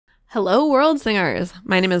Hello, world singers.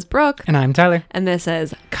 My name is Brooke. And I'm Tyler. And this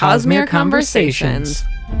is Cosmere Cosmere Conversations.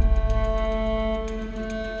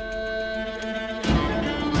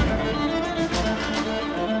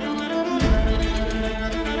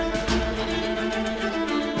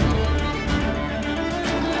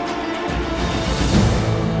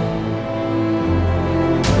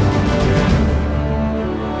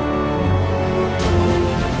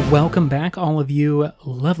 Welcome back, all of you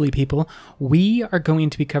lovely people. We are going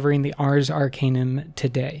to be covering the Ars Arcanum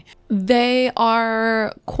today. They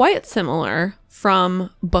are quite similar from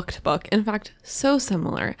book to book. In fact, so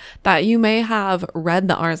similar that you may have read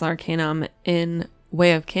the Ars Arcanum in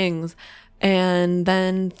Way of Kings and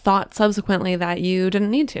then thought subsequently that you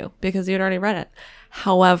didn't need to because you'd already read it.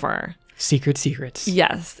 However, secrets.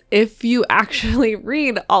 Yes. If you actually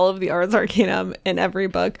read all of the Ars Arcanum in every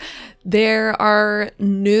book, there are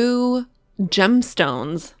new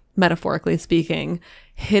gemstones, metaphorically speaking,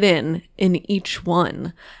 hidden in each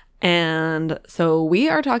one. And so we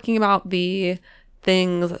are talking about the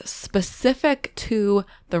things specific to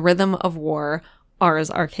the Rhythm of War,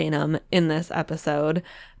 Ars Arcanum, in this episode.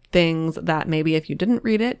 Things that maybe if you didn't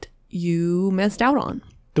read it, you missed out on.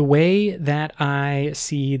 The way that I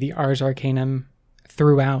see the Ars Arcanum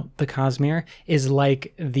throughout the Cosmere is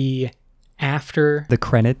like the after the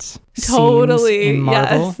credits scenes in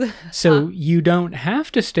Marvel. Yes. So you don't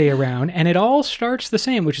have to stay around, and it all starts the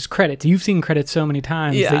same, which is credits. You've seen credits so many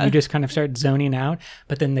times that you just kind of start zoning out,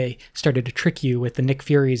 but then they started to trick you with the Nick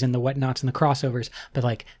Furies and the whatnots and the crossovers. But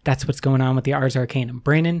like, that's what's going on with the Ars Arcanum.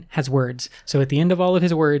 Brandon has words. So at the end of all of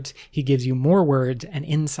his words, he gives you more words, and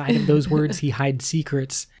inside of those words, he hides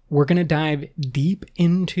secrets. We're going to dive deep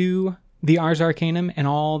into the Ars Arcanum and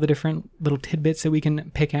all the different little tidbits that we can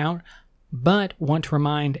pick out, but want to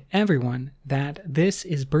remind everyone that this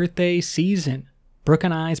is birthday season. Brooke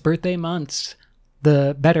and I's birthday months.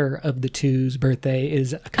 The better of the two's birthday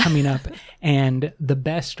is coming up, and the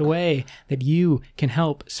best way that you can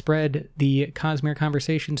help spread the Cosmere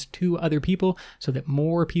conversations to other people so that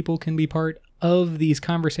more people can be part of these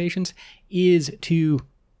conversations is to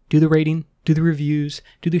do the rating, do the reviews,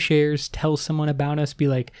 do the shares, tell someone about us, be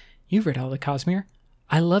like, you've read all the Cosmere?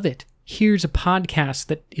 I love it. Here's a podcast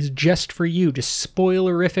that is just for you, just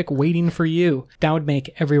spoilerific, waiting for you. That would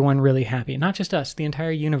make everyone really happy. Not just us, the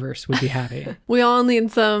entire universe would be happy. We all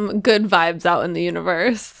need some good vibes out in the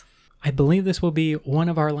universe. I believe this will be one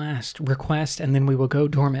of our last requests, and then we will go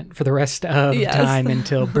dormant for the rest of time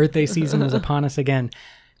until birthday season is upon us again.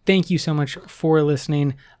 Thank you so much for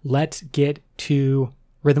listening. Let's get to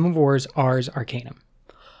Rhythm of War's Ars Arcanum.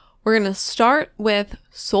 We're going to start with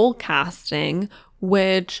Soulcasting,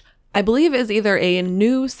 which I believe is either a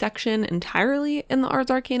new section entirely in the Ars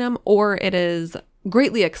Arcanum, or it is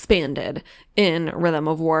greatly expanded in Rhythm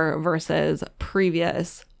of War versus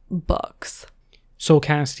previous books.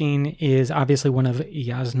 Soulcasting is obviously one of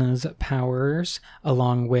Yasna's powers,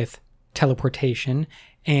 along with teleportation,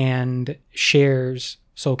 and shares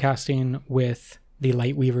soulcasting with the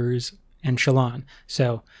Lightweavers and Shallan.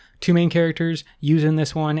 So, two main characters using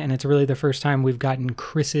this one, and it's really the first time we've gotten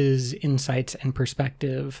Chris's insights and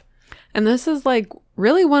perspective. And this is like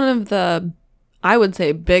really one of the, I would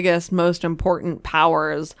say, biggest, most important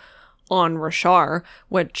powers on Roshar,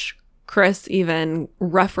 which Chris even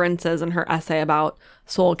references in her essay about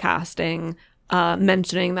soul casting,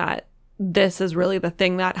 mentioning that this is really the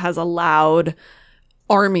thing that has allowed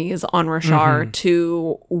armies on Roshar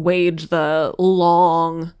to wage the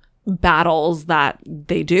long battles that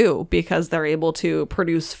they do because they're able to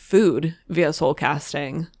produce food via soul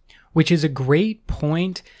casting. Which is a great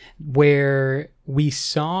point where we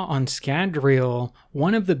saw on Scadrial,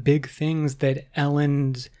 one of the big things that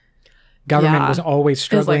Ellen's government was always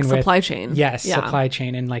struggling with. Supply chain. Yes, supply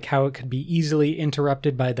chain, and like how it could be easily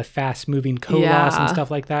interrupted by the fast-moving Koloss and stuff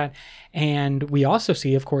like that. And we also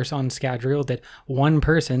see, of course, on Scadrial that one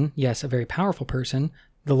person, yes, a very powerful person,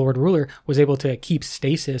 the Lord Ruler, was able to keep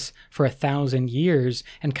stasis for 1,000 years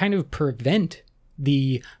and kind of prevent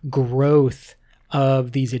the growth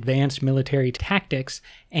of these advanced military tactics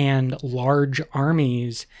and large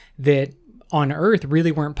armies that on Earth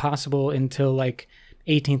really weren't possible until like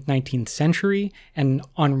 18th, 19th century, and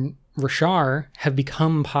on Roshar have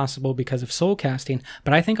become possible because of soul casting.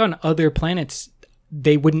 But I think on other planets,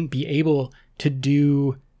 they wouldn't be able to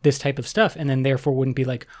do this type of stuff, and then therefore wouldn't be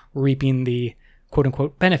like reaping the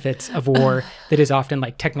quote-unquote benefits of war that is often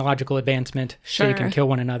like technological advancement so you can kill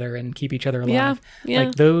one another and keep each other alive.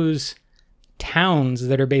 Like those towns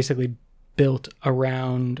that are basically built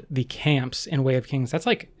around the camps in Way of Kings, that's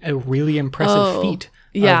like a really impressive feat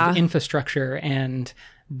of infrastructure and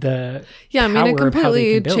the yeah, I mean, it power of how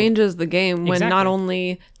they completely can build. changes the game when not Exactly.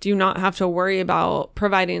 only do you not have to worry about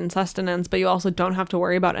providing sustenance, but you also don't have to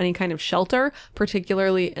worry about any kind of shelter,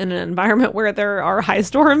 particularly in an environment where there are high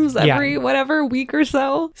storms every whatever week or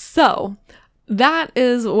so. So that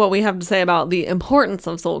is what we have to say about the importance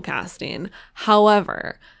of soul casting.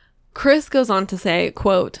 However, Chris goes on to say,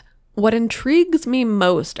 quote, "What intrigues me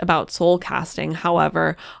most about soul casting,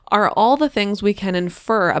 however, are all the things we can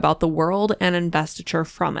infer about the world and investiture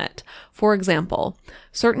from it. For example,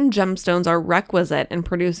 certain gemstones are requisite in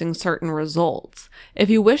producing certain results. If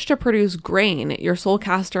you wish to produce grain, your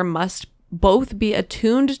soulcaster must both be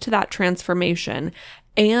attuned to that transformation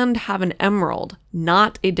and have an emerald,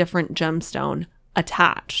 not a different gemstone,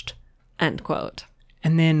 attached." End quote.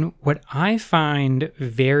 And then what I find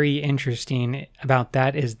very interesting about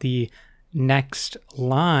that is the next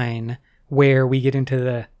line where we get into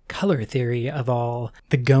the color theory of all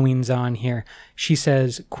the goings on here. She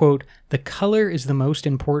says, quote, "The color is the most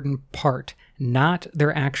important part, not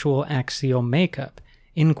their actual axial makeup,"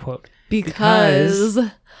 end quote. Because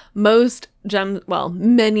many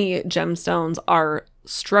gemstones are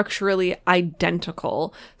structurally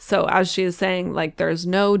identical. So as she is saying, like, there's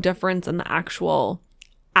no difference in the actual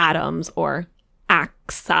atoms or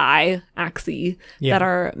axi that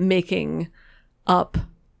are making up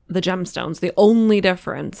the gemstones. The only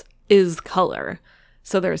difference is color.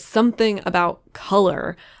 So there's something about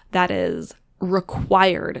color that is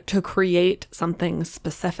required to create something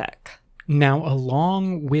specific. Now,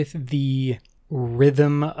 along with the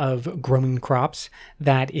rhythm of growing crops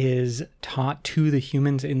that is taught to the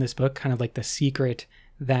humans in this book, kind of like the secret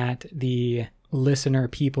that the listener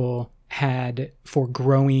people had for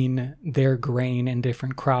growing their grain and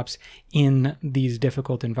different crops in these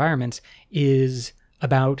difficult environments, is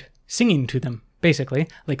about singing to them, basically,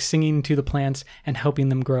 like singing to the plants and helping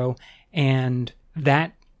them grow. And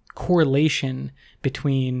that correlation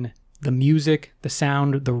between the music, the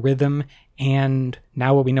sound, the rhythm, and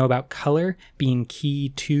now what we know about color being key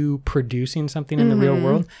to producing something in the real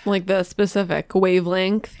world. Like the specific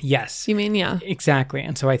wavelength. Yes. You mean, yeah. Exactly.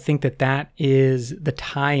 And so I think that that is the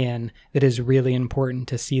tie-in that is really important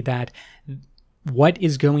to see, that what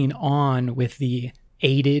is going on with the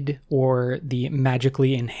aided or the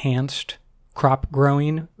magically enhanced crop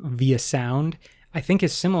growing via sound, I think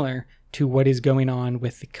is similar to what is going on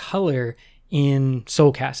with the color in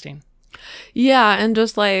soul casting. Yeah, and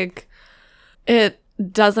just like it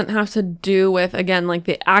doesn't have to do with, again, like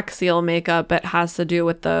the axial makeup. It has to do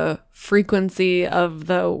with the frequency of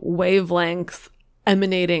the wavelengths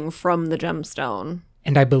emanating from the gemstone.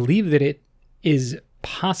 And I believe that it is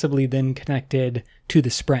possibly then connected to the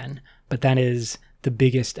spren, but that is the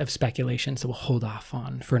biggest of speculations that we'll hold off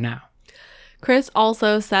on for now. Chris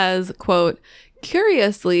also says, quote,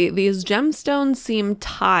 "Curiously, these gemstones seem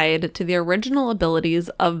tied to the original abilities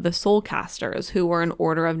of the Soulcasters, who were an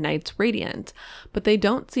order of Knights Radiant, but they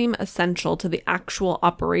don't seem essential to the actual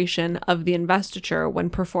operation of the investiture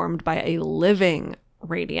when performed by a living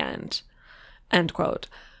Radiant." End quote.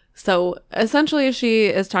 So essentially she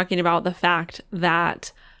is talking about the fact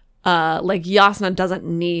that like Yasna doesn't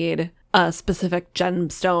need a specific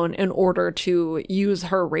gemstone in order to use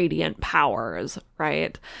her radiant powers,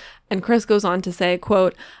 right? And Chris goes on to say,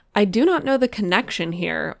 quote, "I do not know the connection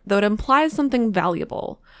here, though it implies something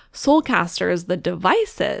valuable. Soulcasters, the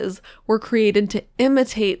devices, were created to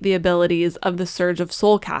imitate the abilities of the surge of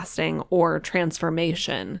soulcasting or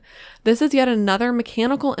transformation. This is yet another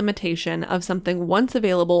mechanical imitation of something once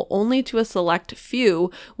available only to a select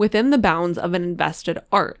few within the bounds of an invested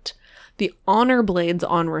art. The honor blades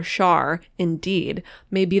on Rashar, indeed,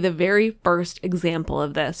 may be the very first example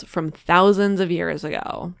of this from thousands of years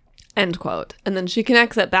ago." End quote. And then she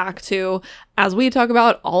connects it back to, as we talk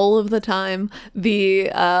about all of the time,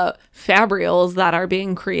 the fabrials that are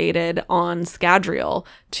being created on Scadrial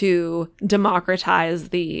to democratize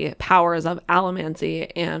the powers of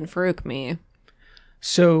allomancy and Faroukmi.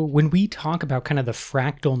 So when we talk about kind of the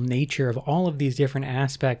fractal nature of all of these different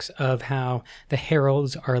aspects of how the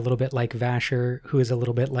heralds are a little bit like Vasher, who is a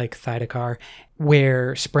little bit like Thydakar,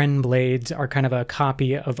 where spren blades are kind of a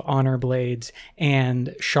copy of honor blades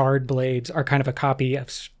and shard blades are kind of a copy of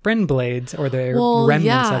spren blades, or the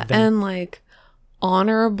remnants of them. And like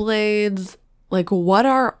honor blades, like what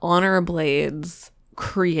are honor blades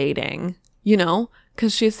creating, you know?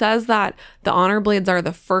 Because she says that the honor blades are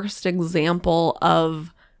the first example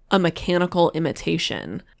of a mechanical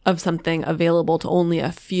imitation of something available to only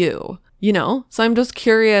a few, you know? So I'm just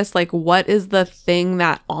curious, like, what is the thing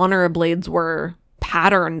that honor blades were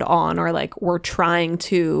patterned on or like were trying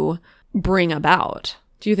to bring about?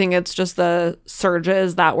 Do you think it's just the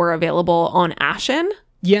surges that were available on Ashen?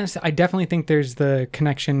 Yes, I definitely think there's the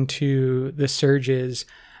connection to the surges.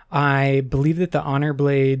 I believe that the honor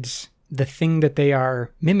blades, the thing that they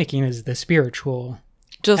are mimicking is the spiritual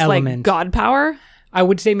just element. Like god power. I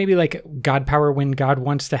would say maybe like god power when God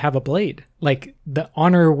wants to have a blade. Like the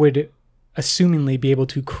honor would assumingly be able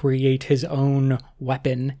to create his own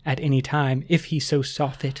weapon at any time if he so saw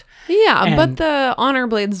fit. Yeah, but the honor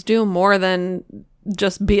blades do more than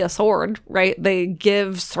just be a sword, right? They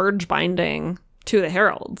give surge binding to the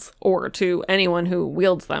heralds or to anyone who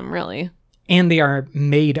wields them, really. And they are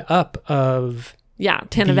made up of... Yeah,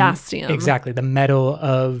 Tanavastium. Exactly, the metal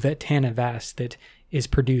of Tanavast that is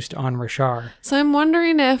produced on Roshar. So I'm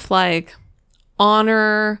wondering if, like,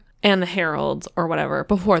 Honor and the heralds or whatever,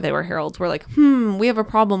 before they were heralds, were like, we have a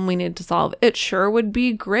problem we need to solve. It sure would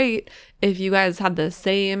be great if you guys had the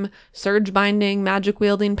same surge binding, magic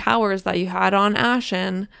wielding powers that you had on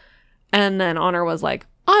Ashen. And then Honor was like,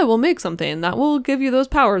 I will make something that will give you those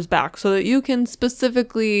powers back so that you can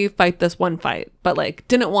specifically fight this one fight. But, like,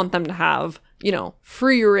 didn't want them to have, you know,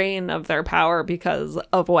 free reign of their power because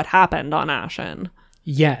of what happened on Ashen.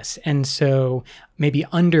 Yes. And so maybe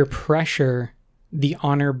under pressure, the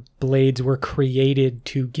honor blades were created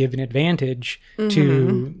to give an advantage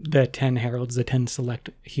to the 10 heralds, the 10 select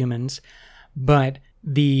humans. But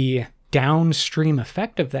the downstream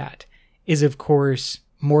effect of that is, of course,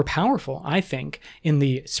 more powerful, I think, in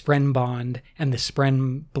the Spren bond and the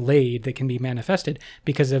Spren blade that can be manifested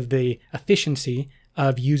because of the efficiency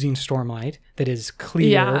of using Stormlight that is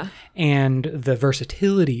clear and the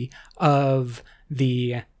versatility of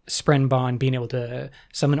the Spren bond being able to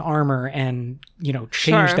summon armor and, you know,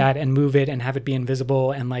 change that and move it and have it be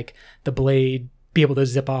invisible, and like the blade be able to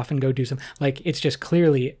zip off and go do some, like, it's just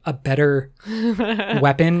clearly a better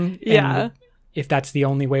weapon. And if that's the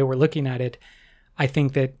only way we're looking at it, I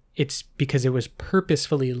think that it's because it was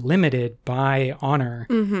purposefully limited by Honor.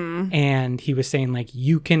 And he was saying, like,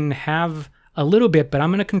 you can have a little bit, but I'm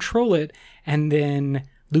going to control it. And then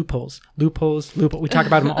loopholes. We talk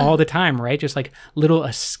about them all the time, right? Just like little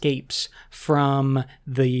escapes from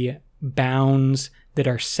the bounds that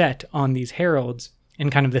are set on these heralds, in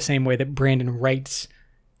kind of the same way that Brandon writes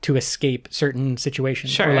to escape certain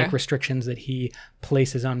situations or like restrictions that he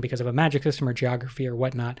places on because of a magic system or geography or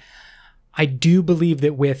whatnot. I do believe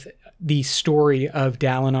that with the story of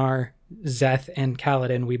Dalinar, Szeth, and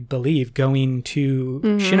Kaladin, we believe going to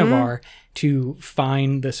Shinovar to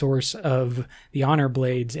find the source of the honor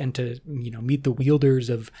blades and to, you know, meet the wielders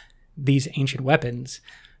of these ancient weapons.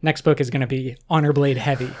 Next book is going to be honor blade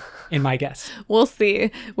heavy, in my guess. We'll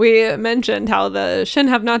see. We mentioned how the Shin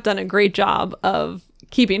have not done a great job of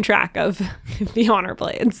keeping track of the honor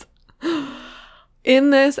blades.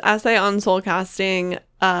 In this essay on soulcasting,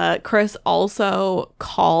 Chris also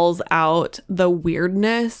calls out the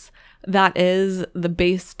weirdness that is the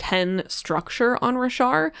base 10 structure on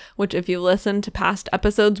Roshar, which if you listen to past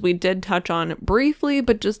episodes, we did touch on briefly,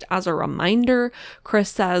 but just as a reminder, Chris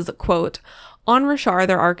says, quote, on Roshar,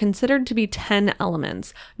 there are considered to be 10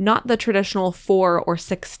 elements, not the traditional 4 or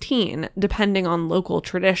 16, depending on local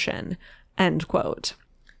tradition, end quote.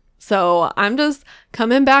 So I'm just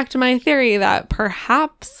coming back to my theory that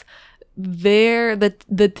perhaps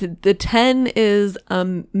the 10 is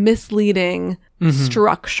a misleading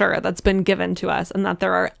structure that's been given to us, and that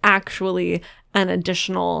there are actually an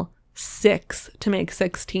additional 6 to make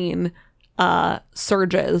 16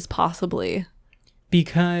 surges, possibly.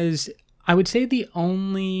 Because I would say the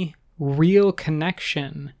only real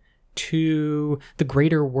connection to the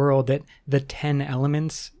greater world that the 10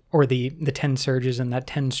 elements or the 10 surges and that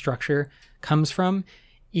 10 structure comes from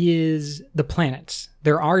is the planets.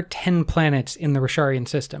 There are 10 planets in the Rosharian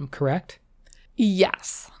system, correct?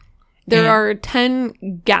 Yes. There are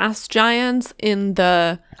 10 gas giants in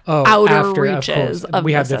the outer reaches of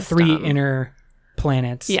we have the the 3 inner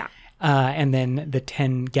planets. Yeah. And then the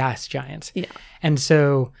 10 gas giants. Yeah. And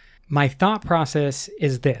so my thought process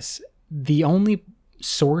is this. The only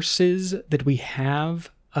sources that we have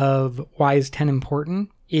of why is 10 important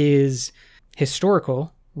is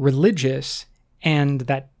historical, religious, and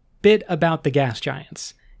that bit about the gas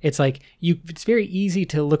giants. It's like, it's very easy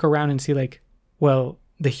to look around and see like, well,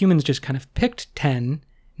 the humans just kind of picked 10,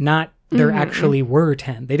 not there actually were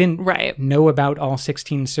 10. They didn't know about all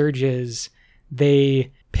 16 surges.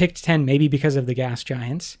 They picked 10 maybe because of the gas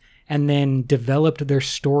giants, and then developed their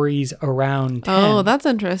stories around 10. Oh, that's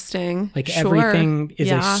interesting. Like everything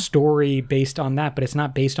is a story based on that, but it's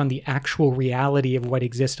not based on the actual reality of what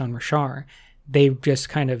exists on Roshar. They just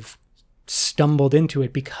kind of stumbled into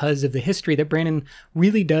it because of the history that Brandon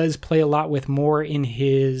really does play a lot with more in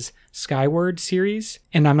his Skyward series.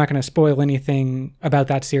 And I'm not going to spoil anything about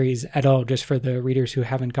that series at all, just for the readers who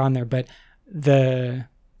haven't gone there. But the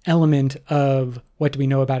element of what do we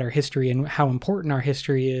know about our history and how important our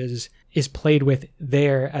history is played with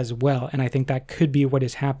there as well. And I think that could be what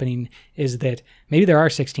is happening, is that maybe there are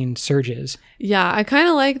 16 surges. Yeah, I kind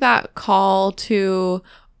of like that call to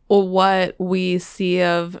what we see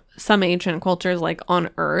of some ancient cultures like on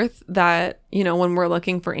Earth, that, you know, when we're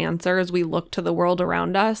looking for answers, we look to the world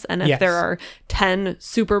around us. And if there are 10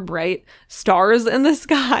 super bright stars in the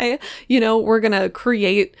sky, you know, we're going to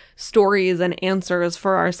create stories and answers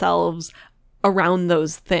for ourselves around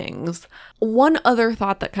those things. One other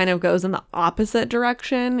thought that kind of goes in the opposite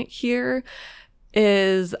direction here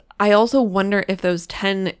is I also wonder if those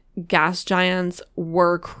 10 gas giants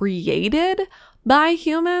were created by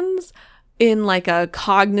humans in like a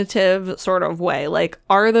cognitive sort of way. Like,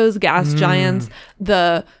 are those gas giants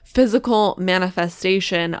the physical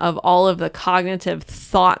manifestation of all of the cognitive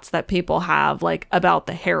thoughts that people have, like about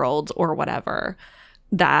the heralds or whatever?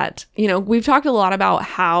 That, you know, we've talked a lot about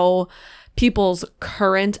how people's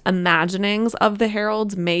current imaginings of the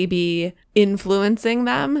heralds may be influencing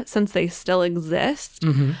them since they still exist.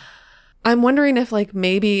 Mm-hmm. I'm wondering if, like,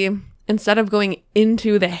 maybe instead of going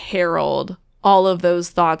into the herald, all of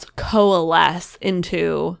those thoughts coalesce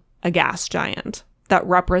into a gas giant that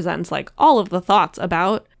represents like all of the thoughts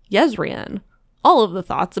about Jezrien, all of the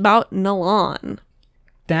thoughts about Nilan.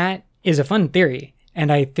 That is a fun theory.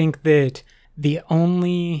 And I think that the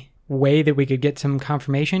only way that we could get some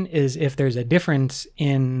confirmation is if there's a difference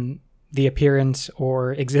in the appearance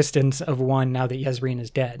or existence of one now that Jezrien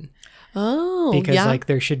is dead. Oh, because like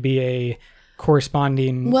there should be a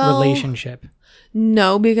corresponding relationship.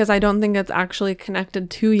 No, because I don't think it's actually connected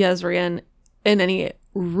to Jezrien in any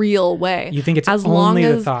real way. You think it's only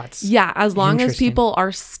the thoughts? Yeah, as long as people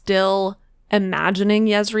are still imagining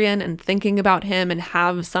Jezrien and thinking about him and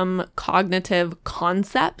have some cognitive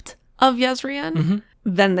concept of Jezrien,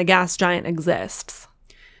 then the gas giant exists.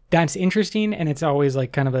 That's interesting, and it's always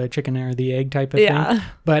like kind of a chicken or the egg type of thing.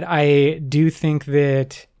 But I do think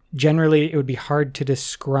that generally it would be hard to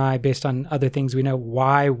describe based on other things we know.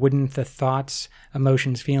 Why wouldn't the thoughts,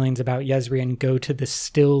 emotions, feelings about Jezrien go to the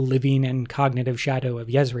still living and cognitive shadow of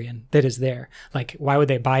Jezrien that is there? Like, why would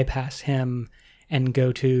they bypass him and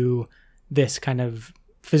go to this kind of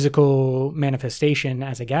physical manifestation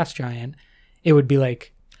as a gas giant? It would be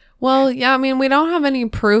like... Well, yeah, I mean, we don't have any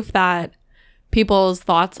proof that people's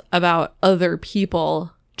thoughts about other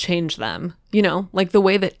people change them. You know, like the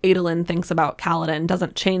way that Adolin thinks about Kaladin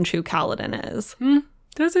doesn't change who Kaladin is.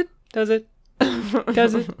 Does it? Does it?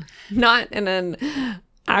 Does it? Not in an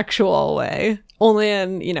actual way. Only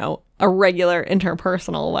in, you know, a regular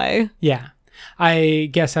interpersonal way. Yeah. I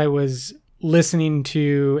guess I was listening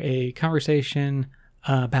to a conversation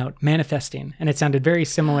about manifesting, and it sounded very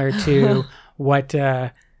similar to what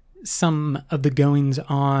some of the goings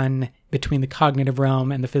on between the cognitive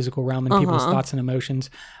realm and the physical realm and people's thoughts and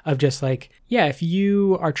emotions of just like, yeah, if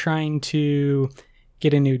you are trying to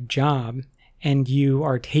get a new job and you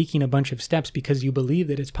are taking a bunch of steps because you believe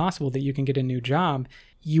that it's possible that you can get a new job,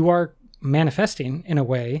 you are manifesting in a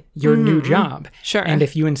way your new job. Sure. And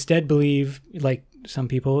if you instead believe, like some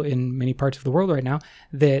people in many parts of the world right now,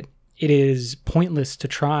 that it is pointless to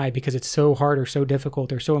try because it's so hard or so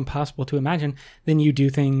difficult or so impossible to imagine, then you do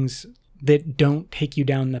things that don't take you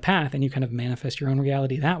down the path and you kind of manifest your own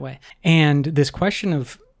reality that way. And this question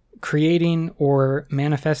of creating or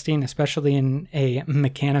manifesting, especially in a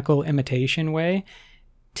mechanical imitation way,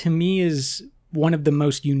 to me is one of the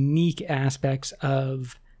most unique aspects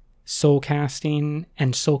of soulcasting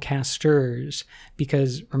and soulcasters,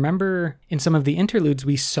 because remember in some of the interludes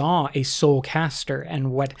we saw a soulcaster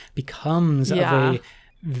and what becomes of a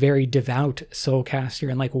very devout soulcaster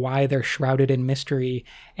and like why they're shrouded in mystery.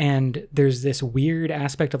 And there's this weird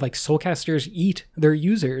aspect of like soulcasters eat their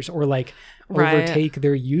users or like overtake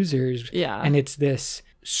their users. And it's this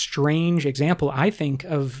strange example, I think,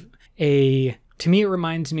 of to me, it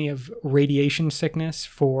reminds me of radiation sickness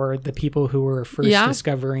for the people who were first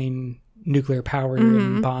discovering nuclear power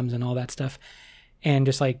and bombs and all that stuff. And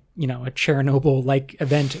just like, you know, a Chernobyl-like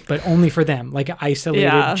event, but only for them, like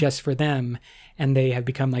isolated just for them. And they have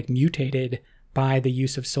become like mutated by the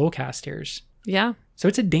use of soulcasters. Yeah. So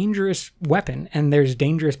it's a dangerous weapon and there's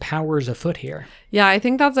dangerous powers afoot here. Yeah, I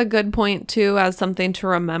think that's a good point too, as something to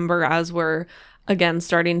remember as we're again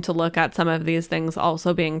starting to look at some of these things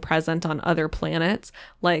also being present on other planets.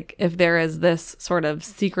 Like if there is this sort of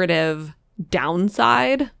secretive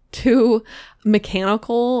downside to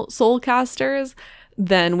mechanical soulcasters,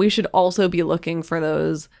 then we should also be looking for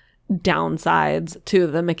those downsides to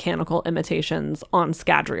the mechanical imitations on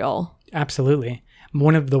Scadrial. Absolutely.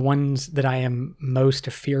 One of the ones that I am most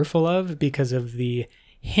fearful of because of the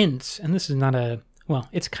hints, and this is not well,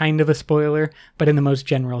 it's kind of a spoiler, but in the most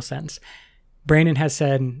general sense. Brandon has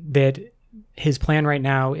said that his plan right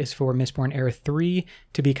now is for Mistborn Era 3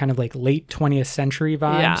 to be kind of like late 20th century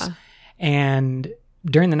vibes. Yeah. And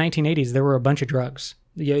during the 1980s, there were a bunch of drugs.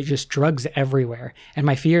 Just drugs everywhere. And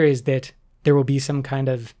my fear is that there will be some kind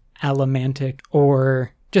of allomantic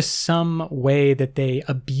or just some way that they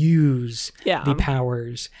abuse the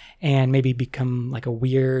powers and maybe become like a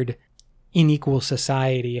weird unequal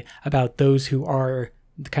society about those who are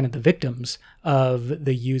kind of the victims of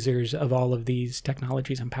the users of all of these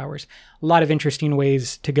technologies and powers. A lot of interesting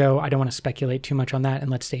ways to go. I don't want to speculate too much on that,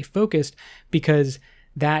 and let's stay focused, because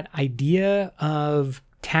that idea of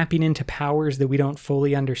tapping into powers that we don't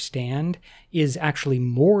fully understand is actually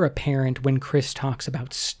more apparent when Chris talks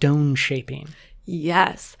about stone shaping.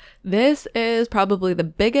 Yes, this is probably the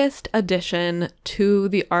biggest addition to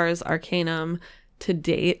the Ars Arcanum to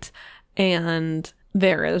date, and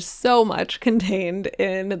there is so much contained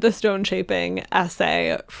in the stone shaping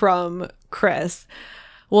essay from Chris.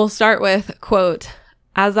 We'll start with, quote,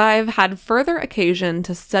 "As I've had further occasion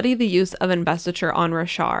to study the use of investiture on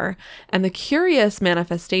Roshar and the curious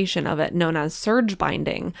manifestation of it known as surge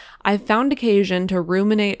binding, I've found occasion to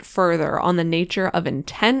ruminate further on the nature of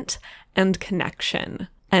intent and connection."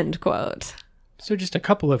 End quote. So just a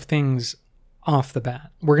couple of things off the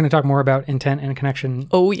bat. We're going to talk more about intent and connection.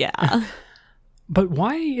 Oh, yeah. But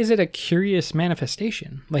why is it a curious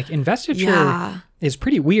manifestation? Like, investiture is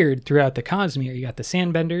pretty weird throughout the Cosmere. You got the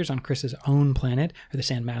Sandbenders on Chris's own planet, or the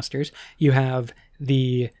Sandmasters. You have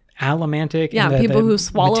the Allomantic, and the people who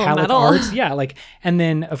swallow metal. Arts. Yeah, like, and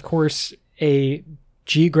then of course a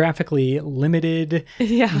geographically limited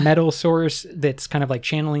metal source that's kind of like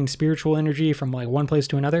channeling spiritual energy from like one place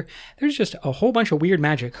to another. There's just a whole bunch of weird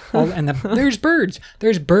magic. There's birds.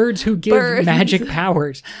 There's birds who give magic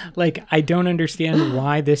powers. Like, I don't understand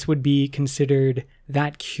why this would be considered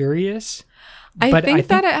that curious. I think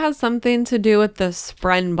that it has something to do with the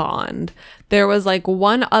Spren bond. There was like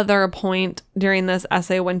one other point during this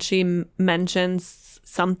essay when she mentions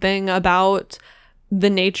something about the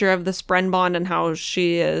nature of the Spren bond and how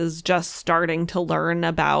she is just starting to learn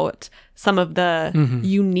about some of the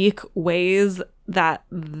unique ways that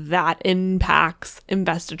impacts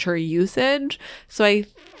investiture usage. So I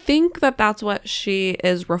think that that's what she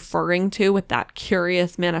is referring to with that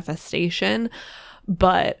curious manifestation.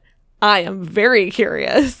 But I am very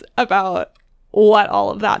curious about what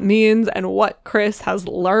all of that means and what Chris has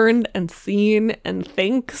learned and seen and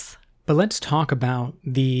thinks. But let's talk about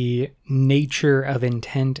the nature of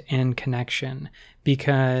intent and connection,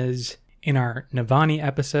 because in our Navani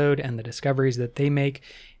episode and the discoveries that they make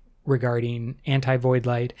regarding anti-void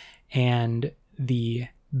light, and the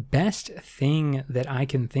best thing that I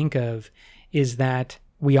can think of is that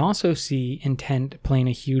we also see intent playing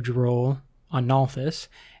a huge role on Nalthis,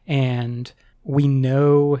 and we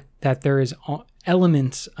know that there is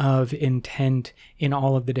elements of intent in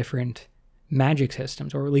all of the different magic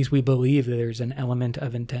systems, or at least we believe that there's an element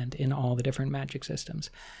of intent in all the different magic systems.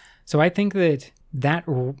 So I think that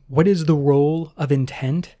what is the role of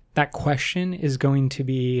intent? That question is going to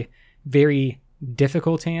be very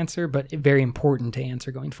difficult to answer, but very important to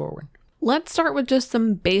answer going forward. Let's start with just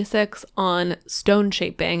some basics on stone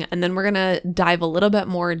shaping, and then we're going to dive a little bit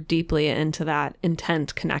more deeply into that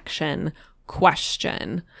intent connection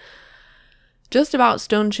question. Just about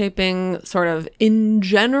stone shaping, sort of in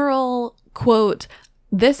general, quote,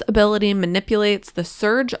 "This ability manipulates the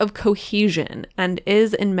surge of cohesion and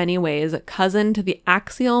is in many ways cousin to the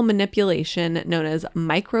axial manipulation known as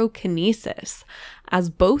microkinesis, as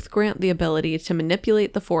both grant the ability to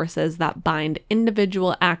manipulate the forces that bind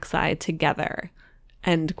individual axi together."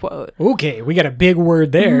 End quote. Okay, we got a big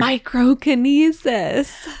word there.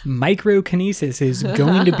 Microkinesis. Microkinesis is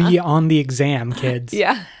going to be on the exam, kids.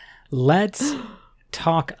 Yeah. Let's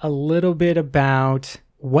talk a little bit about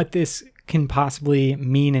what this can possibly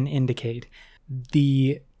mean and indicate.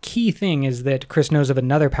 The key thing is that Chris knows of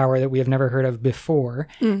another power that we have never heard of before,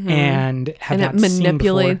 and have not seen before. And it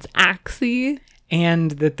manipulates axi.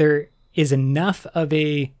 And that there is enough of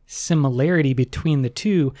a similarity between the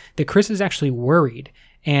two that Chris is actually worried.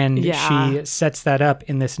 And she sets that up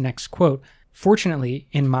in this next quote. "Fortunately,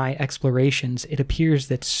 in my explorations, it appears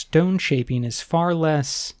that stone shaping is far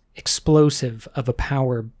less explosive of a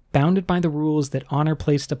power bounded by the rules that honor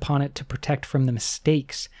placed upon it to protect from the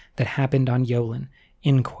mistakes that happened on Yolen."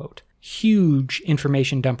 End quote. Huge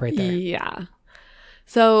information dump right there. Yeah.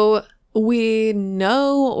 So We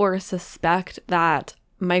know or suspect that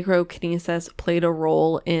microkinesis played a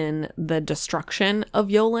role in the destruction of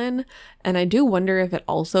Yolin, and I do wonder if it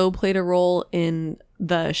also played a role in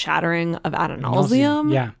the shattering of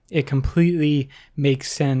Adonalsium. Yeah, it completely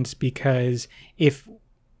makes sense, because if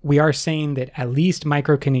we are saying that at least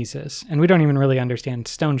microkinesis, and we don't even really understand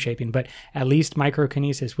stone shaping, but at least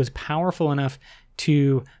microkinesis was powerful enough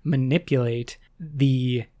to manipulate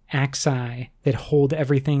the axi that hold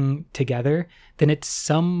everything together, then at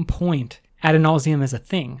some point Adonalsium is a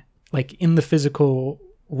thing. Like in the physical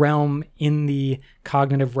realm, in the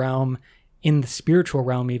cognitive realm, in the spiritual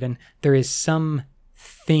realm even, there is some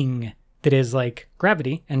thing that is like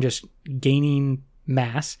gravity and just gaining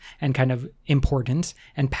mass and kind of importance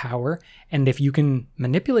and power. And if you can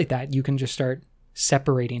manipulate that, you can just start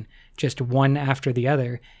separating just one after the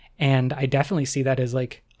other. And I definitely see that as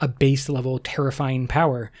like a base level terrifying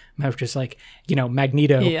power of just like, you know,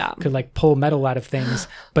 Magneto could like pull metal out of things.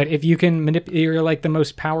 But if you can manipulate, you're like the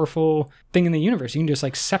most powerful thing in the universe. You can just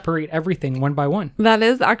like separate everything one by one. That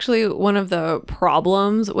is actually one of the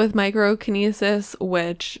problems with microkinesis,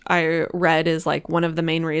 which I read is like one of the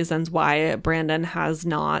main reasons why Brandon has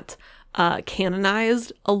not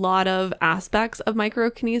canonized a lot of aspects of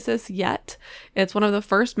microkinesis yet. It's one of the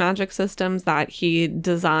first magic systems that he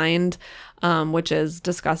designed, which is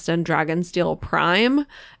discussed in Dragonsteel Prime.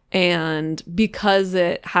 And because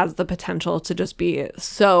it has the potential to just be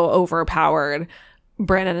so overpowered,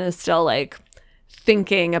 Brandon is still like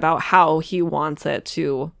thinking about how he wants it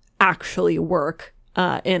to actually work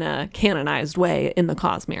in a canonized way in the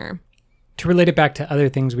Cosmere. To relate it back to other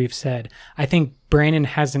things we've said, I think Brandon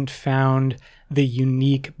hasn't found the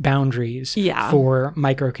unique boundaries for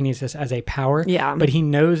microkinesis as a power, but he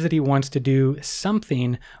knows that he wants to do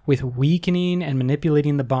something with weakening and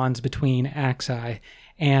manipulating the bonds between axi.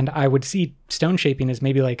 And I would see stone shaping as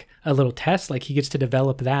maybe like a little test, like he gets to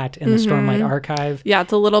develop that in the Stormlight Archive. Yeah,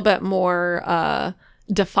 it's a little bit more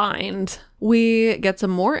defined. We get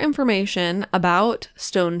some more information about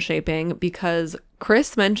stone shaping because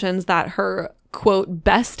Chris mentions that her, quote,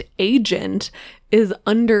 best agent is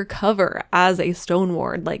undercover as a stone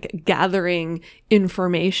ward, like gathering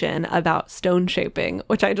information about stone shaping,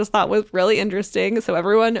 which I just thought was really interesting. So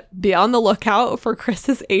everyone be on the lookout for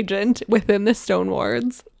Chris's agent within the stone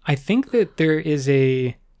wards. I think that there is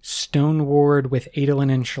a stone ward with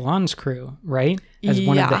Adolin and Shallan's crew, right? As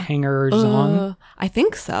one of the hangers on. I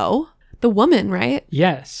think so. The woman, right?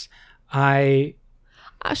 Yes.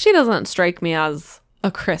 She doesn't strike me as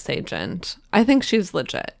a Chris agent. I think she's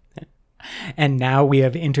legit. And now we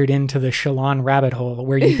have entered into the Shallan rabbit hole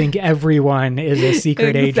where you think everyone is a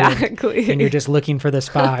secret agent. And you're just looking for the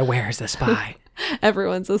spy. Where's the spy?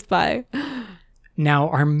 Everyone's a spy. Now,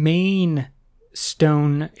 our main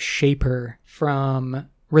stone shaper from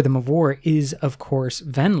Rhythm of War is, of course,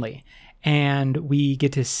 Venli. And we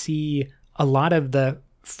get to see a lot of the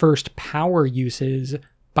first power uses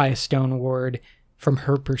by a stone ward from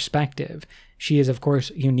her perspective. She is, of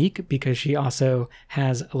course, unique because she also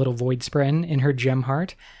has a little void spren in her gem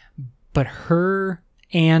heart. But her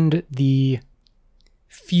and the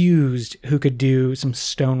fused, who could do some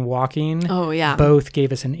stone walking, both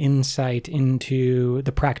gave us an insight into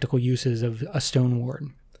the practical uses of a stone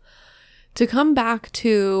ward. To come back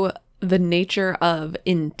to the nature of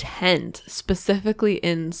intent, specifically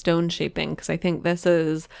in stone shaping, because I think this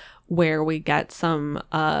is where we get some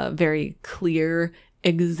very clear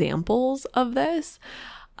examples of this.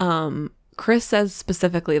 Chris says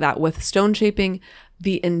specifically that with stone shaping,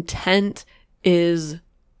 the intent is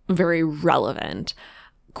very relevant.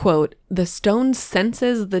 Quote, the stone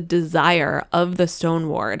senses the desire of the stone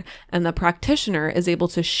ward, and the practitioner is able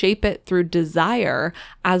to shape it through desire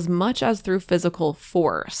as much as through physical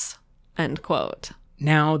force, end quote.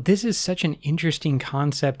 Now, this is such an interesting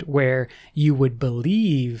concept where you would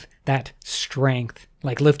believe that strength,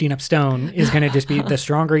 like lifting up stone, is going to just be the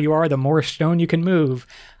stronger you are, the more stone you can move.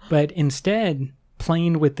 But instead,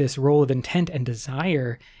 playing with this role of intent and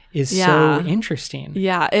desire is so interesting.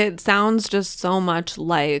 Yeah, it sounds just so much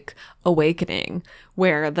like Awakening,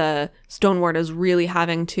 where the stone ward is really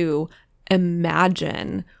having to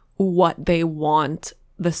imagine what they want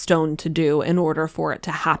the stone to do in order for it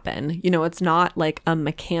to happen. You know, it's not like a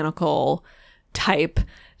mechanical type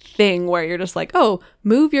thing where you're just like, oh,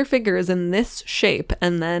 move your fingers in this shape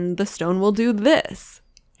and then the stone will do this.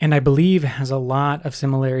 And I believe has a lot of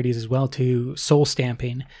similarities as well to soul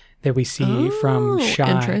stamping that we see from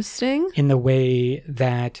Shai. Interesting. In the way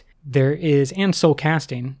that there is, and soul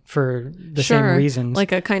casting for the same reasons.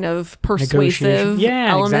 Like a kind of persuasive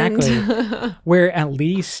element. Exactly. Where at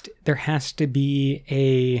least there has to be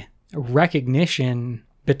a recognition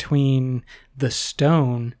between the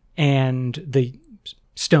stone and the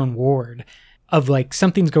stone ward of like,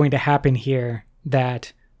 something's going to happen here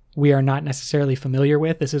that we are not necessarily familiar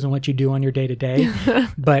with. This isn't what you do on your day to day,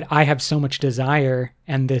 but I have so much desire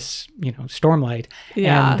and this, stormlight,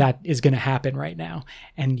 and that is going to happen right now.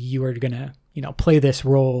 And you are going to, play this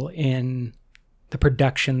role in the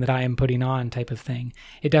production that I am putting on, type of thing.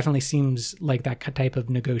 It definitely seems like that type of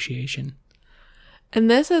negotiation. And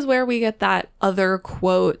this is where we get that other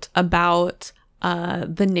quote about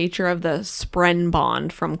the nature of the Spren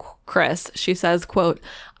bond from Chris. She says, quote,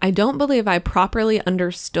 "I don't believe I properly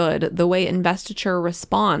understood the way investiture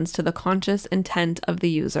responds to the conscious intent of the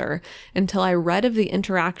user until I read of the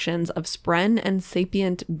interactions of Spren and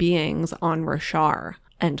sapient beings on Roshar,"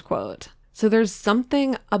 end quote. So there's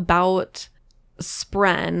something about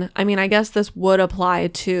Spren. I mean, I guess this would apply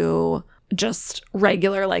to just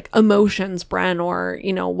regular like emotion Spren, or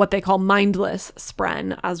what they call mindless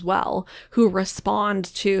Spren as well, who respond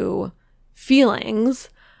to feelings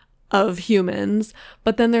of humans.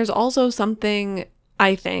 But then there's also something,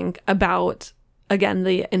 I think, about, again,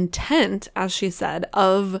 the intent, as she said,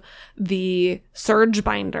 of the surge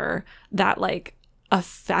binder that like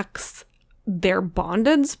affects their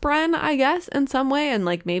bonded Spren, I guess, in some way. And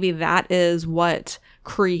like maybe that is what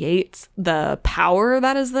creates the power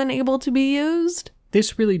that is then able to be used.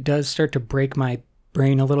 This really does start to break my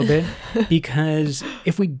brain a little bit, because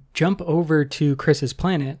if we jump over to Chris's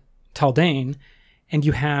planet, Taldane, and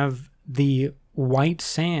you have the white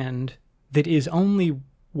sand that is only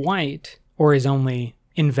white or is only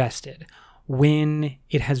invested when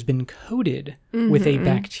it has been coated with a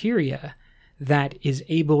bacteria that is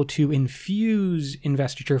able to infuse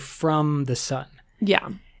investiture from the sun. Yeah.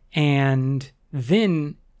 And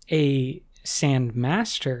then a sand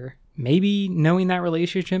master, maybe knowing that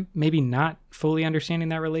relationship, maybe not fully understanding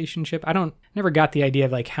that relationship. Never got the idea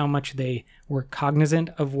of like how much they were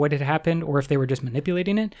cognizant of what had happened, or if they were just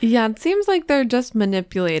manipulating it. Yeah, it seems like they're just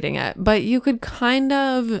manipulating it, but you could kind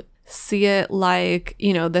of see it like,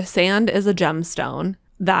 the sand is a gemstone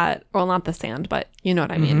that, well, not the sand, but you know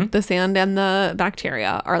what I mean. The sand and the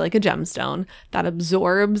bacteria are like a gemstone that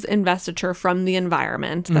absorbs investiture from the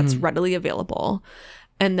environment that's readily available.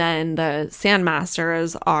 And then the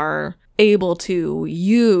sandmasters are able to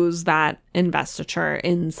use that investiture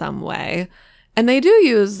in some way. And they do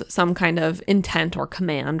use some kind of intent or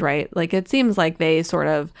command, right? Like it seems like they sort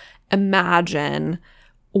of imagine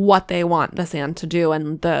what they want the sand to do,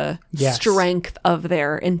 and the strength of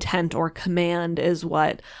their intent or command is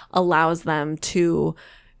what allows them to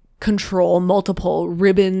control multiple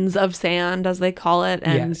ribbons of sand, as they call it,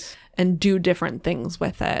 and do different things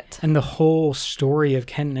with it. And the whole story of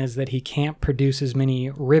Kenton is that he can't produce as many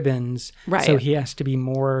ribbons, right? So he has to be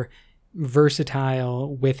more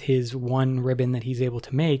versatile with his one ribbon that he's able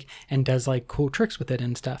to make, and does like cool tricks with it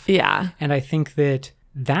and stuff. Yeah. And I think that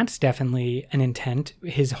that's definitely an intent.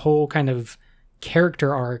 His whole kind of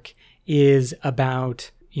character arc is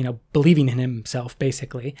about, believing in himself,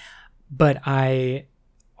 basically. But I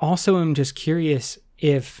also am just curious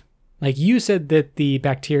if, like you said, that the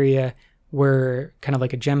bacteria were kind of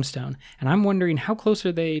like a gemstone. And I'm wondering, how close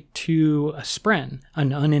are they to a Spren,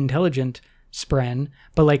 an unintelligent Spren?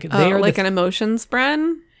 But like they are like an emotion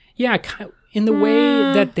Spren? Yeah, in the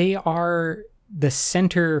way that they are the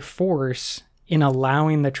center force in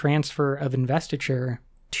allowing the transfer of investiture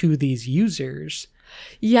to these users.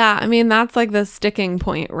 Yeah, I mean, that's like the sticking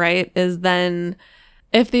point, right? Is then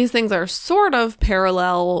if these things are sort of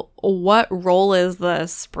parallel, what role is the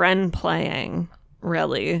Spren playing,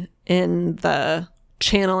 really, in the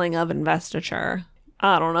channeling of investiture?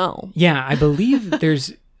 I don't know. Yeah, I believe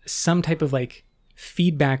there's some type of like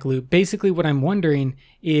feedback loop. Basically, what I'm wondering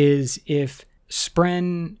is if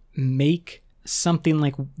Spren make something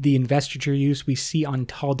like the investiture use we see on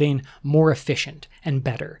Taldane more efficient and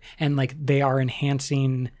better, and like they are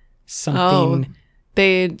enhancing something.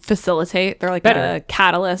 They facilitate, they're like better. A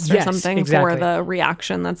catalyst or something exactly. for the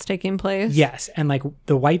reaction that's taking place. Yes, and like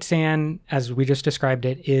the white sand, as we just described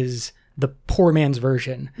it, is the poor man's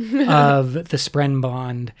version of the Spren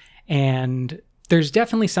bond, and there's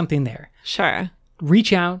definitely something there. Sure.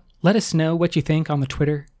 Reach out, let us know what you think on the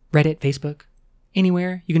Twitter, Reddit, Facebook,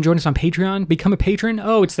 anywhere. You can join us on Patreon, become a patron.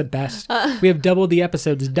 Oh, it's the best. We have double the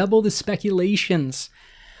episodes, double the speculations.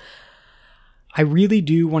 I really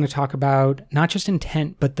do want to talk about not just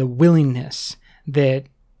intent, but the willingness that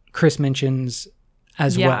Chris mentions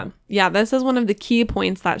as well. Yeah, this is one of the key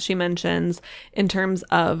points that she mentions in terms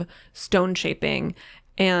of stone shaping.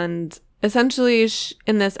 And essentially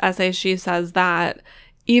in this essay, she says that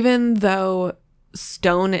even though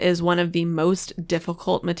stone is one of the most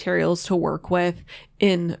difficult materials to work with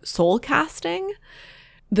in soul casting.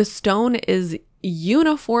 The stone is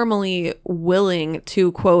uniformly willing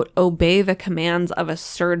to, quote, obey the commands of a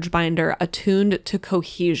surge binder attuned to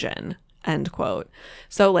cohesion, end quote.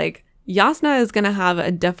 So like Yasna is going to have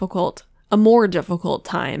a more difficult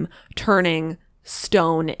time turning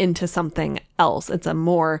stone into something else. It's a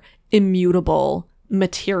more immutable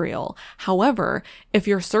material. However, if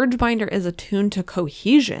your surge binder is attuned to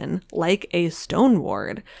cohesion, like a stone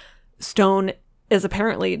ward, stone is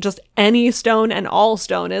apparently just any stone, and all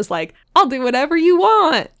stone is like, I'll do whatever you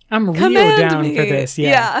want. I'm real Command down me. for this.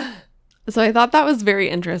 Yeah. So I thought that was very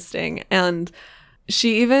interesting. And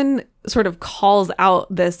she even sort of calls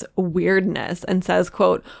out this weirdness and says,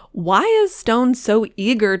 quote, why is stone so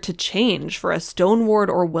eager to change for a stone ward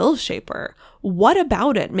or will shaper? What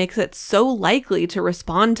about it makes it so likely to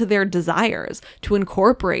respond to their desires, to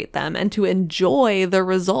incorporate them, and to enjoy the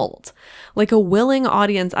result? Like a willing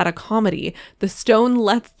audience at a comedy, the stone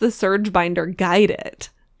lets the surge binder guide it,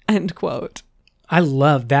 end quote. I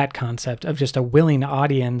love that concept of just a willing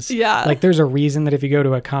audience. Yeah. Like there's a reason that if you go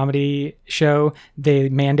to a comedy show, they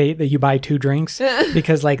mandate that you buy 2 drinks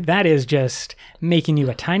because like that is just making you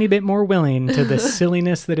a tiny bit more willing to the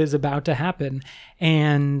silliness that is about to happen.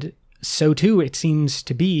 And so too, it seems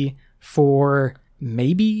to be for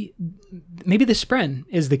maybe the spren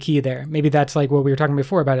is the key there. Maybe that's like what we were talking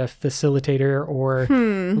before about a facilitator or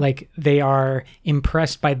like they are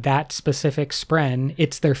impressed by that specific spren.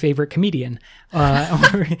 It's their favorite comedian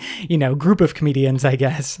or, group of comedians, I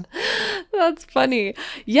guess. That's funny.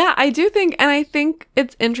 Yeah, I do think, and I think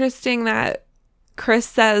it's interesting that Chris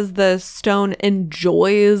says the stone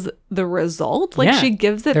enjoys the result. Like she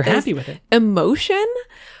gives it they're this happy with it. Emotion,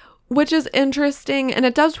 which is interesting. And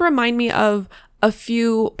it does remind me of a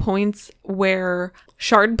few points where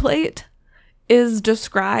Shardplate is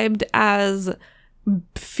described as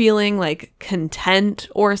feeling like content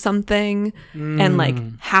or something and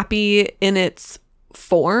like happy in its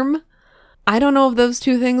form. I don't know if those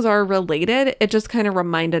two things are related. It just kind of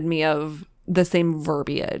reminded me of the same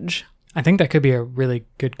verbiage. I think that could be a really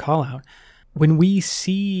good call out. When we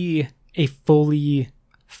see a fully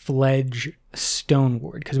fledged stone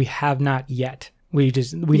ward, because we have not yet. We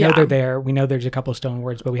know they're there. We know there's a couple stone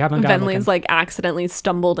wards, but we haven't gotten Venley's like accidentally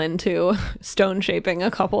stumbled into stone shaping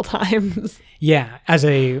a couple times. Yeah, as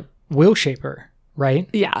a will shaper, right?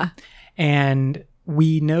 Yeah. And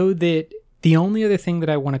we know that the only other thing that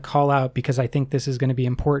I want to call out, because I think this is going to be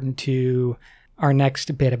important to our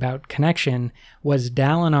next bit about connection, was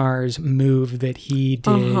Dalinar's move that he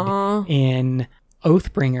did in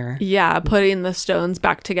Oathbringer. Yeah, putting the stones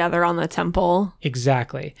back together on the temple.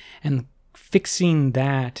 Exactly. And fixing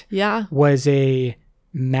that was a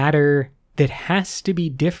matter that has to be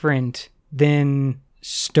different than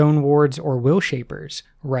stone wards or will shapers,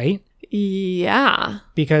 right? Yeah.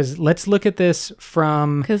 Because let's look at this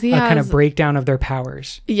from a kind of breakdown of their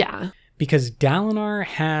powers. Yeah. Because Dalinar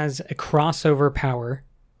has a crossover power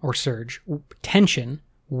or surge, tension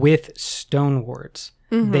with stone wards.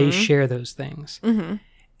 They share those things.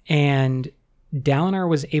 And Dalinar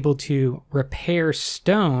was able to repair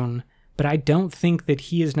stone, but I don't think that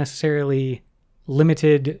he is necessarily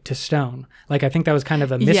limited to stone. Like, I think that was kind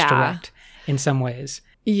of a misdirect in some ways.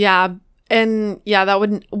 Yeah. And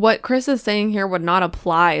that what Chris is saying here would not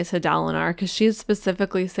apply to Dalinar, because she's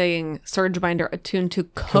specifically saying surge binder attuned to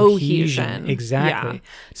cohesion. Exactly.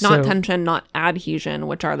 Yeah. Not tension, not adhesion,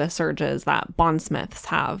 which are the surges that bondsmiths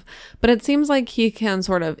have. But it seems like he can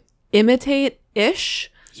sort of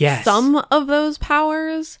imitate-ish some of those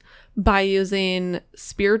powers by using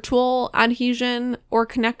spiritual adhesion or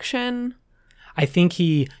connection. I think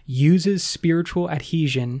he uses spiritual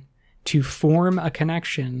adhesion to form a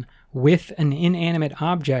connection with an inanimate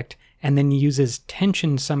object and then uses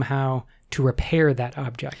tension somehow to repair that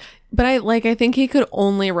object. But I think he could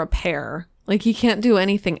only repair. Like, he can't do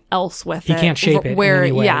anything else with it. He can't shape it in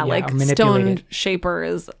any way. Like stone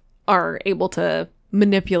shapers are able to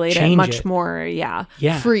manipulate it much more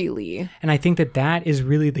freely. And I think that is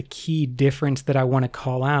really the key difference that I want to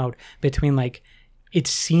call out between, like, it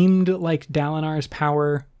seemed like Dalinar's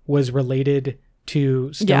power was related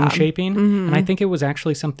to stone shaping, and I think it was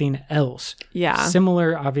actually something else. Yeah.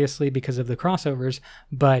 Similar, obviously, because of the crossovers,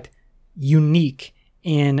 but unique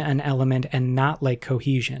in an element and not like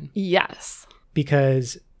cohesion. Yes.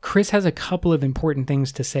 Because Chris has a couple of important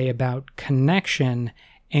things to say about connection,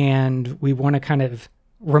 and we want to kind of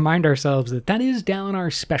remind ourselves that is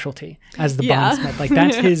Dalinar's specialty as the bondsmith. Like,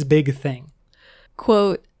 that's his big thing.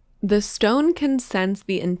 Quote, "The stone can sense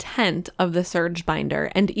the intent of the surge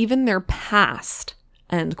binder and even their past,"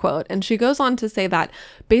 end quote. And she goes on to say that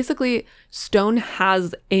basically stone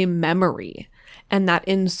has a memory, and that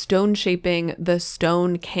in stone shaping, the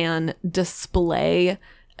stone can display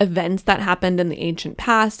events that happened in the ancient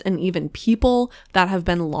past and even people that have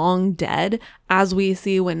been long dead, as we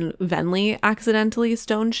see when Venli accidentally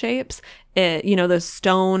stone shapes. The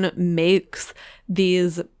stone makes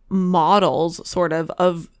these models sort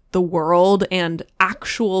of the world and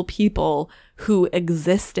actual people who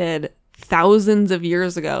existed thousands of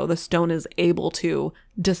years ago. The stone is able to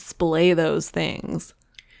display those things.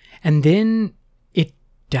 And then it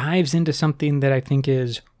dives into something that I think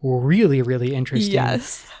is really, really interesting.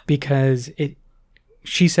 Yes. Because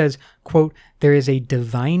she says, quote, there is a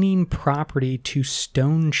divining property to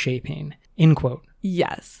stone shaping, end quote.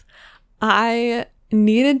 Yes. I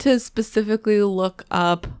needed to specifically look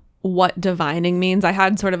up what divining means. I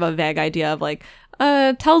had sort of a vague idea of like,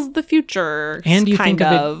 tells the future. And you think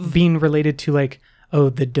of it being related to like, oh,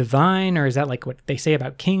 the divine, or is that like what they say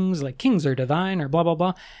about kings? Like kings are divine or blah, blah,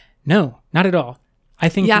 blah. No, not at all. I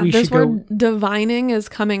think we should go... word divining is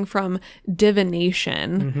coming from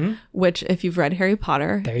divination, which if you've read Harry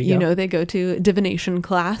Potter, you know they go to divination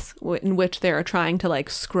class in which they are trying to like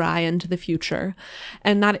scry into the future.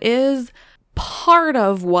 And that is part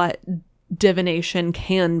of what divination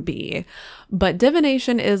can be. But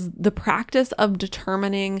divination is the practice of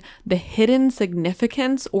determining the hidden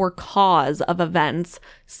significance or cause of events,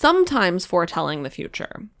 sometimes foretelling the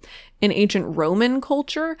future. In ancient Roman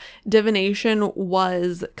culture, divination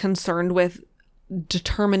was concerned with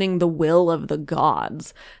determining the will of the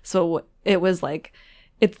gods. So it was like,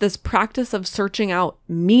 it's this practice of searching out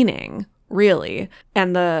meaning, really.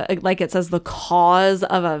 And it says the cause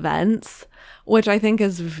of events, which I think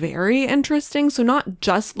is very interesting. So not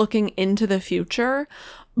just looking into the future,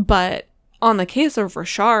 but on the case of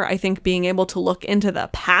Roshar, I think being able to look into the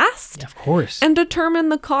past, yeah, of course, and determine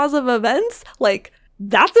the cause of events, like,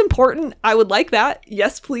 that's important. I would like that.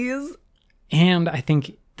 Yes, please. And I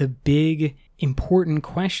think the big important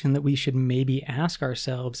question that we should maybe ask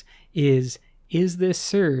ourselves is this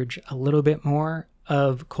surge a little bit more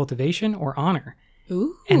of cultivation or honor?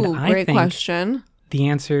 Ooh, and I great think question. The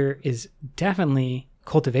answer is definitely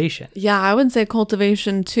cultivation. Yeah, I would say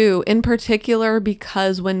cultivation too, in particular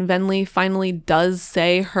because when Venli finally does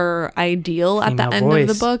say her ideal at the end of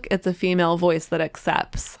the book, it's a female voice that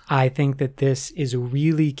accepts. I think that this is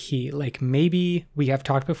really key. Like maybe we have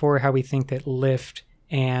talked before how we think that Lift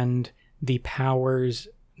and the powers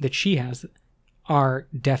that she has are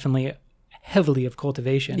definitely heavily of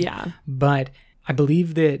cultivation. Yeah. But I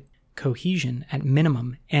believe that cohesion at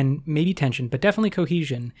minimum, and maybe tension, but definitely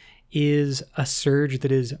cohesion, is a surge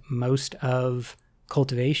that is most of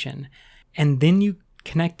cultivation. And then you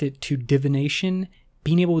connect it to divination,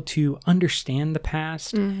 being able to understand the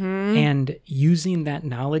past and using that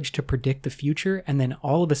knowledge to predict the future. And then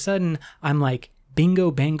all of a sudden, I'm like, bingo,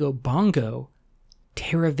 bango, bongo,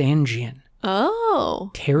 Teravangian. Oh.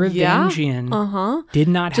 Teravangian did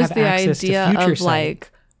not just have access to future of sight.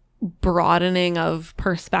 Like broadening of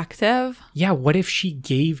perspective. Yeah, what if she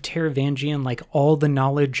gave Teravangian like all the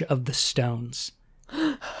knowledge of the stones?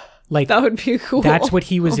 Like that would be cool. That's what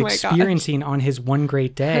he was experiencing on his one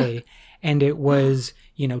great day. And it was,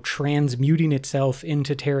 transmuting itself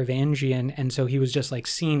into Teravangian. And so he was just like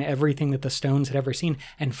seeing everything that the stones had ever seen.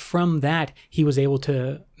 And from that, he was able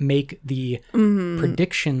to make the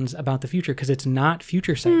predictions about the future, because it's not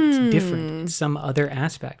future sight. It's different. It's some other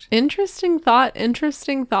aspect. Interesting thought.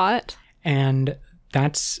 And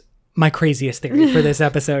that's my craziest theory for this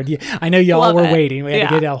episode. I know y'all were waiting. We had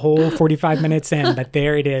to get a whole 45 minutes in, but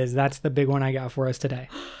there it is. That's the big one I got for us today.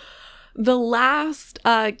 The last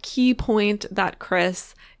key point that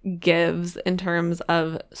Chris gives in terms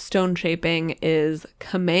of stone shaping is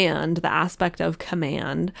command, the aspect of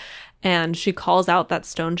command. And she calls out that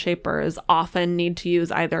stone shapers often need to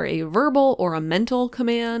use either a verbal or a mental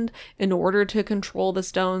command in order to control the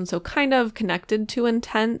stone. So kind of connected to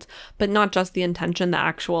intent, but not just the intention, the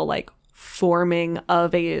actual like forming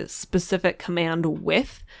of a specific command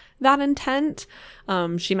with that intent.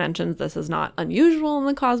 She mentions this is not unusual in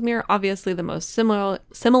the Cosmere. Obviously, the most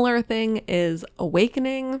similar thing is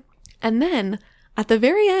awakening. And then at the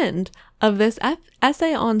very end of this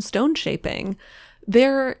essay on stone shaping,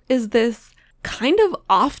 there is this kind of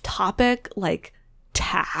off-topic like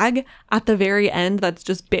tag at the very end that's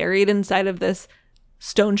just buried inside of this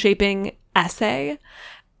stone shaping essay.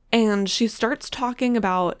 And she starts talking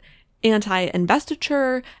about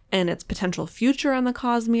anti-investiture and its potential future on the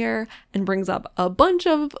Cosmere, and brings up a bunch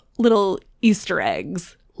of little Easter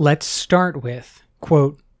eggs. Let's start with,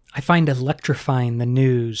 quote, I find electrifying the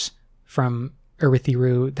news from,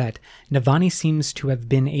 Urithiru that Navani seems to have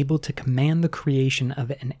been able to command the creation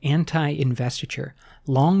of an anti-investiture.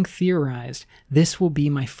 Long theorized, this will be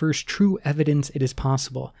my first true evidence it is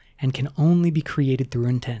possible and can only be created through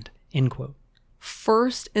intent. End quote.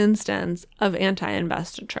 First instance of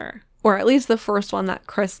anti-investiture, or at least the first one that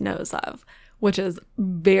Chris knows of, which is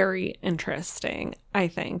very interesting. I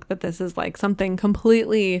think that this is like something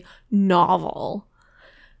completely novel.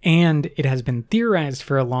 And it has been theorized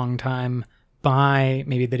for a long time by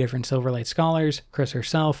maybe the different Silverlight scholars, Chris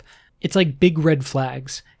herself. It's like big red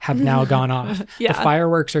flags have now gone off. Yeah. The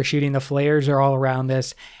fireworks are shooting, the flares are all around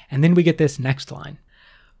this. And then we get this next line.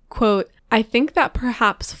 Quote, I think that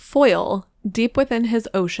perhaps Foyle, deep within his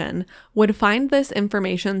ocean, would find this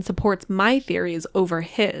information supports my theories over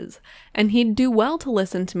his, and he'd do well to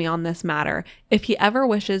listen to me on this matter if he ever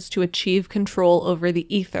wishes to achieve control over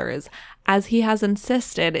the ethers, as he has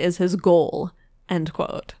insisted is his goal. End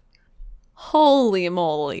quote. Holy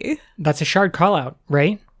moly. That's a shard call-out,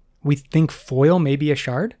 right? We think Foyle may be a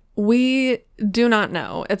shard? We do not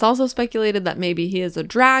know. It's also speculated that maybe he is a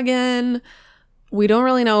dragon. We don't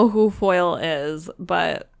really know who Foyle is,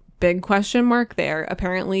 but big question mark there.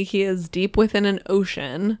 Apparently he is deep within an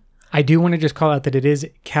ocean. I do want to just call out that it is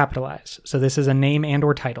capitalized. So this is a name and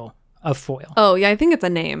or title of Foyle. Oh, yeah, I think it's a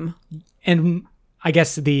name. And I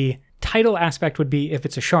guess the title aspect would be if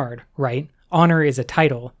it's a shard, right? Honor is a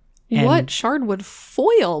title. What shard would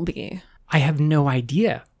Foyle be? I have no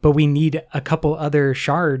idea, but we need a couple other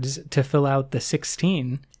shards to fill out the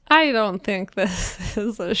 16. I don't think this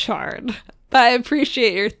is a shard, but I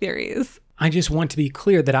appreciate your theories. I just want to be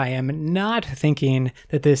clear that I am not thinking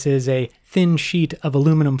that this is a thin sheet of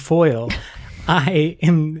aluminum foil. I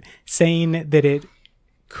am saying that it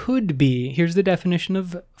could be, here's the definition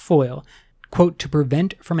of foil, quote, to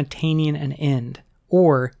prevent from attaining an end,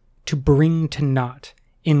 or to bring to naught,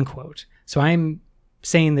 end quote. So I'm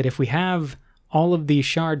saying that if we have all of these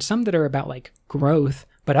shards, some that are about like growth,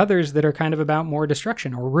 but others that are kind of about more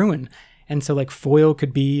destruction or ruin. And so like foil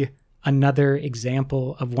could be another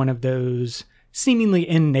example of one of those seemingly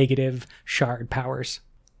in negative shard powers.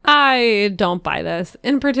 I don't buy this.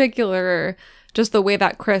 In particular, just the way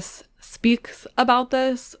that Chris speaks about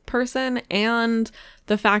this person and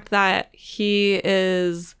the fact that he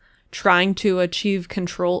is trying to achieve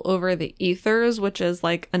control over the ethers, which is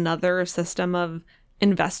like another system of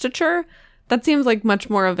investiture. That seems like much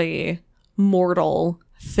more of a mortal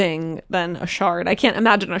thing than a shard. I can't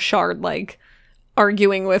imagine a shard like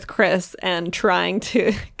arguing with Chris and trying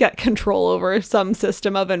to get control over some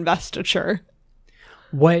system of investiture.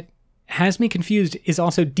 What has me confused is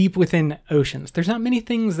also deep within oceans. There's not many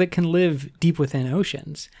things that can live deep within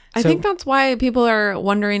oceans. I think that's why people are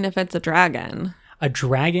wondering if it's a dragon. A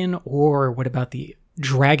dragon, or what about the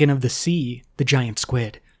dragon of the sea, the giant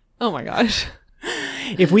squid? Oh my gosh.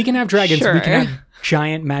 If we can have dragons, Sure. we can have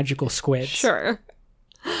giant magical squids. Sure.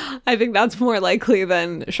 I think that's more likely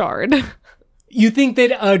than shard. You think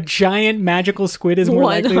that a giant magical squid is more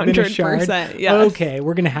likely than a shard? 100%, yes. Okay,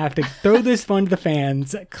 we're going to have to throw this one to the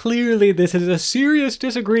fans. Clearly, this is a serious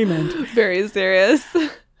disagreement. Very serious.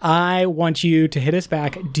 I want you to hit us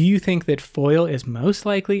back. Do you think that foil is most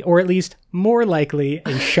likely, or at least more likely,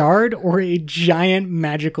 a shard or a giant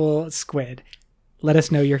magical squid? Let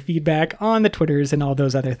us know your feedback on the Twitters and all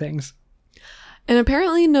those other things. And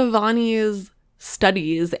apparently Navani's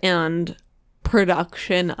studies and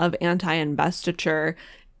production of anti-investiture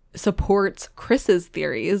supports Chris's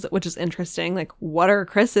theories, which is interesting. Like, what are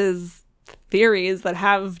Chris's theories that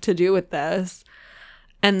have to do with this?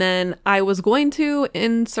 And then I was going to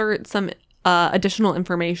insert some additional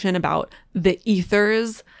information about the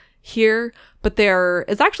ethers here, but there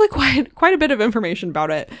is actually quite a bit of information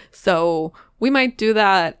about it. So we might do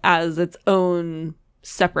that as its own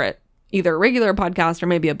separate, either regular podcast or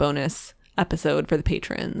maybe a bonus episode for the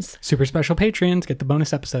patrons. Super special patrons get the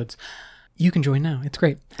bonus episodes. You can join now. It's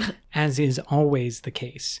great. As is always the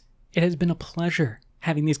case, it has been a pleasure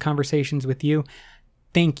having these conversations with you.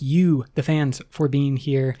 Thank you, the fans, for being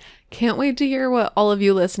here. Can't wait to hear what all of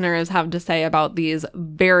you listeners have to say about these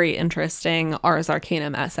very interesting Ars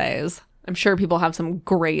Arcanum essays. I'm sure people have some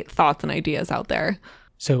great thoughts and ideas out there.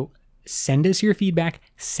 So send us your feedback,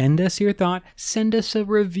 send us your thought, send us a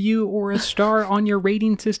review or a star on your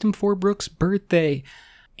rating system for Brooke's birthday.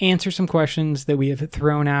 Answer some questions that we have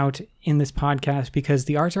thrown out in this podcast, because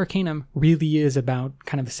the Ars Arcanum really is about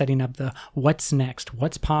kind of setting up the what's next,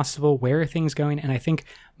 what's possible, where are things going. And I think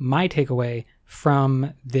my takeaway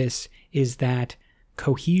from this is that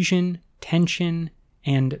cohesion, tension,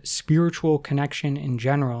 and spiritual connection in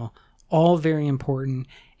general, all very important.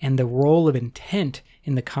 And the role of intent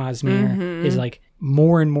in the Cosmere is like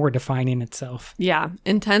more and more defining itself. Yeah,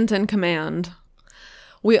 intent and command.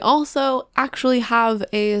 We also actually have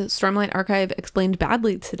a Stormlight Archive Explained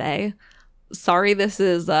Badly today. Sorry, this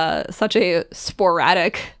is such a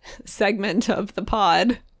sporadic segment of the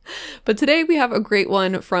pod. But today we have a great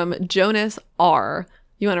one from Jonas R.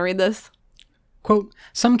 You want to read this? Quote,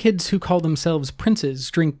 some kids who call themselves princes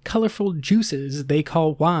drink colorful juices they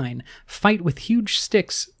call wine, fight with huge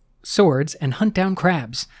sticks, swords, and hunt down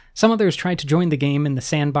crabs. Some others try to join the game in the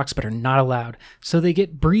sandbox but are not allowed, so they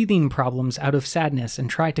get breathing problems out of sadness and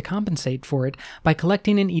try to compensate for it by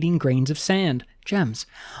collecting and eating grains of sand, gems.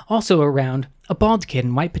 Also around, a bald kid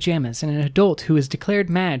in white pajamas and an adult who is declared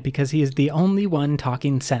mad because he is the only one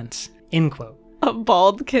talking sense. End quote. A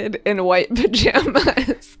bald kid in white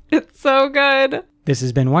pajamas. It's so good. This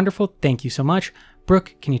has been wonderful. Thank you so much.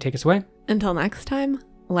 Brooke, can you take us away? Until next time,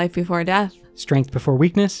 life before death. Strength before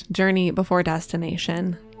weakness. Journey before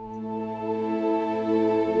destination.